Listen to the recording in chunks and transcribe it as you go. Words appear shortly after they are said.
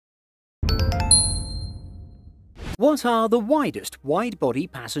What are the widest wide-body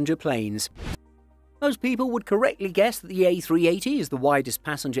passenger planes? Most people would correctly guess that the A380 is the widest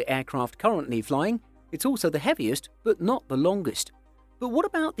passenger aircraft currently flying. It's also the heaviest, but not the longest. But what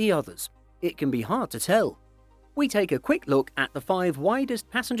about the others? It can be hard to tell. We take a quick look at the 5 widest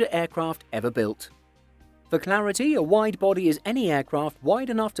passenger aircraft ever built. For clarity, a wide-body is any aircraft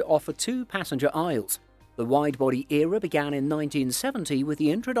wide enough to offer 2 passenger aisles. The wide-body era began in 1970 with the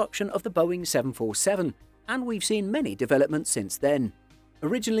introduction of the Boeing 747, and we've seen many developments since then.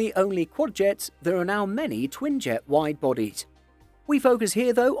 Originally only quad-jets, there are now many twin-jet wide-bodies. We focus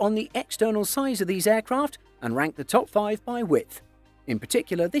here though on the external size of these aircraft and rank the top 5 by width. In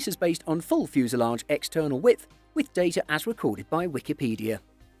particular, this is based on full fuselage external width, with data as recorded by Wikipedia.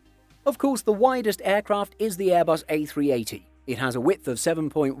 Of course, the widest aircraft is the Airbus A380. It has a width of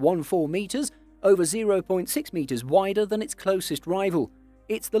 7.14 metres, over 0.6 metres wider than its closest rival.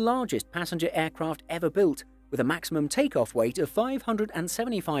 It's the largest passenger aircraft ever built, with a maximum takeoff weight of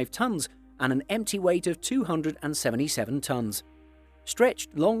 575 tonnes and an empty weight of 277 tonnes.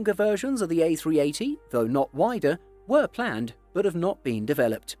 Stretched, longer versions of the A380, though not wider, were planned but have not been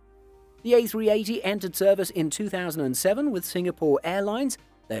developed. The A380 entered service in 2007 with Singapore Airlines.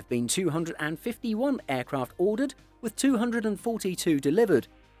 There have been 251 aircraft ordered, with 242 delivered.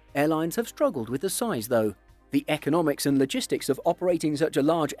 Airlines have struggled with the size though. The economics and logistics of operating such a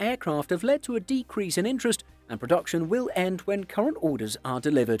large aircraft have led to a decrease in interest, and production will end when current orders are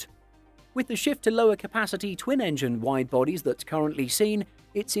delivered. With the shift to lower capacity twin-engine wide-bodies that's currently seen,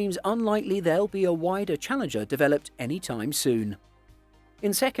 it seems unlikely there'll be a wider Challenger developed anytime soon.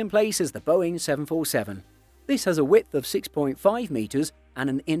 In second place is the Boeing 747. This has a width of 6.5 metres and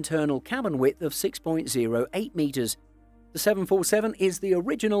an internal cabin width of 6.08 metres. The 747 is the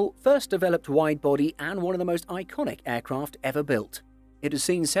original, first developed wide-body and one of the most iconic aircraft ever built. It has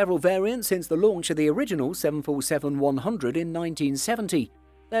seen several variants since the launch of the original 747-100 in 1970.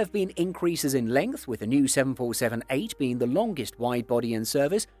 There have been increases in length, with the new 747-8 being the longest wide-body in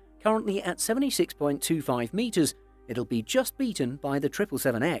service, currently at 76.25 metres. It'll be just beaten by the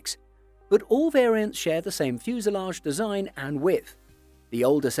 777X. But all variants share the same fuselage design and width. The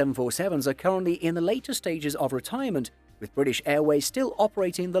older 747s are currently in the later stages of retirement, with British Airways still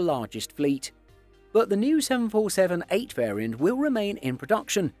operating the largest fleet. But the new 747-8 variant will remain in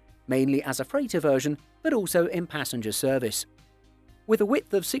production, mainly as a freighter version, but also in passenger service. With a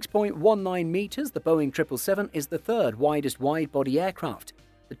width of 6.19 metres, the Boeing 777 is the third widest wide-body aircraft.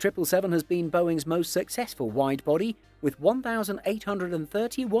 The 777 has been Boeing's most successful wide-body, with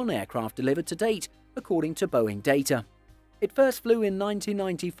 1,831 aircraft delivered to date, according to Boeing data. It first flew in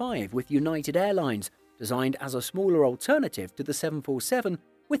 1995 with United Airlines, designed as a smaller alternative to the 747,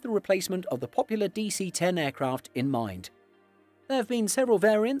 with the replacement of the popular DC-10 aircraft in mind. There have been several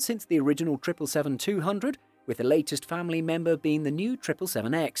variants since the original 777-200, with the latest family member being the new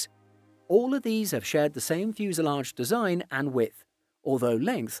 777X. All of these have shared the same fuselage design and width, although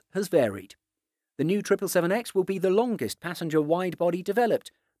length has varied. The new 777X will be the longest passenger wide-body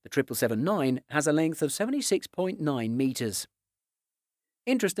developed. The 777-9 has a length of 76.9 metres.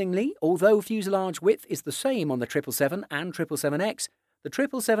 Interestingly, although fuselage width is the same on the 777 and 777X, the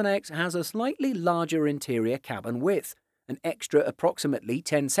 777X has a slightly larger interior cabin width. An extra approximately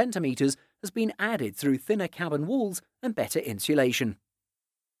 10 centimetres has been added through thinner cabin walls and better insulation.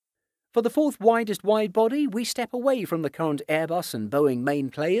 For the fourth widest wide-body, we step away from the current Airbus and Boeing main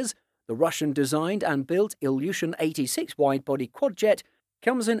players. The Russian-designed and built Ilyushin 86 wide-body quad-jet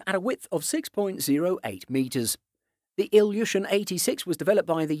comes in at a width of 6.08 metres. The Ilyushin 86 was developed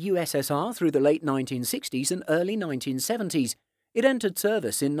by the USSR through the late 1960s and early 1970s. It entered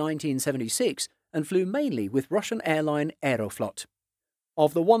service in 1976 and flew mainly with Russian airline Aeroflot.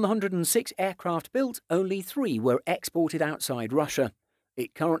 Of the 106 aircraft built, only 3 were exported outside Russia.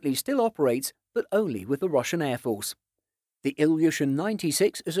 It currently still operates, but only with the Russian Air Force. The Ilyushin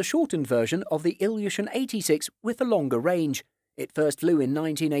 96 is a shortened version of the Ilyushin 86 with a longer range. It first flew in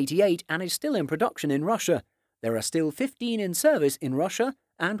 1988 and is still in production in Russia. There are still 15 in service in Russia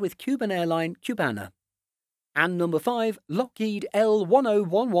and with Cuban airline Cubana. And number 5, Lockheed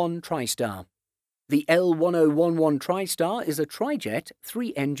L1011 TriStar. The L1011 TriStar is a tri-jet,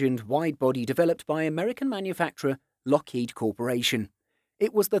 3-engined wide-body developed by American manufacturer Lockheed Corporation.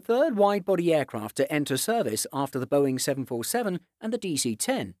 It was the third wide-body aircraft to enter service after the Boeing 747 and the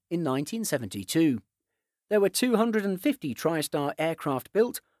DC-10 in 1972. There were 250 TriStar aircraft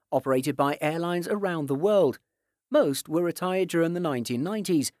built, operated by airlines around the world. Most were retired during the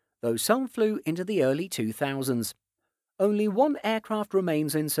 1990s, though some flew into the early 2000s. Only one aircraft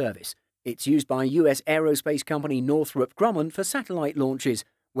remains in service. It's used by US aerospace company Northrop Grumman for satellite launches,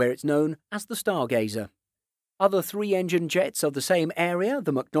 where it's known as the Stargazer. Other three-engine jets of the same area,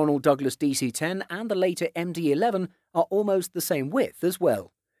 the McDonnell Douglas DC-10 and the later MD-11, are almost the same width as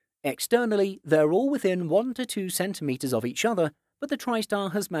well. Externally, they're all within 1 to 2 centimetres of each other, but the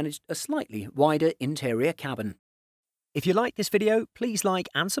TriStar has managed a slightly wider interior cabin. If you like this video, please like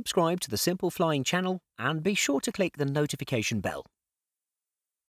and subscribe to the Simple Flying channel, and be sure to click the notification bell.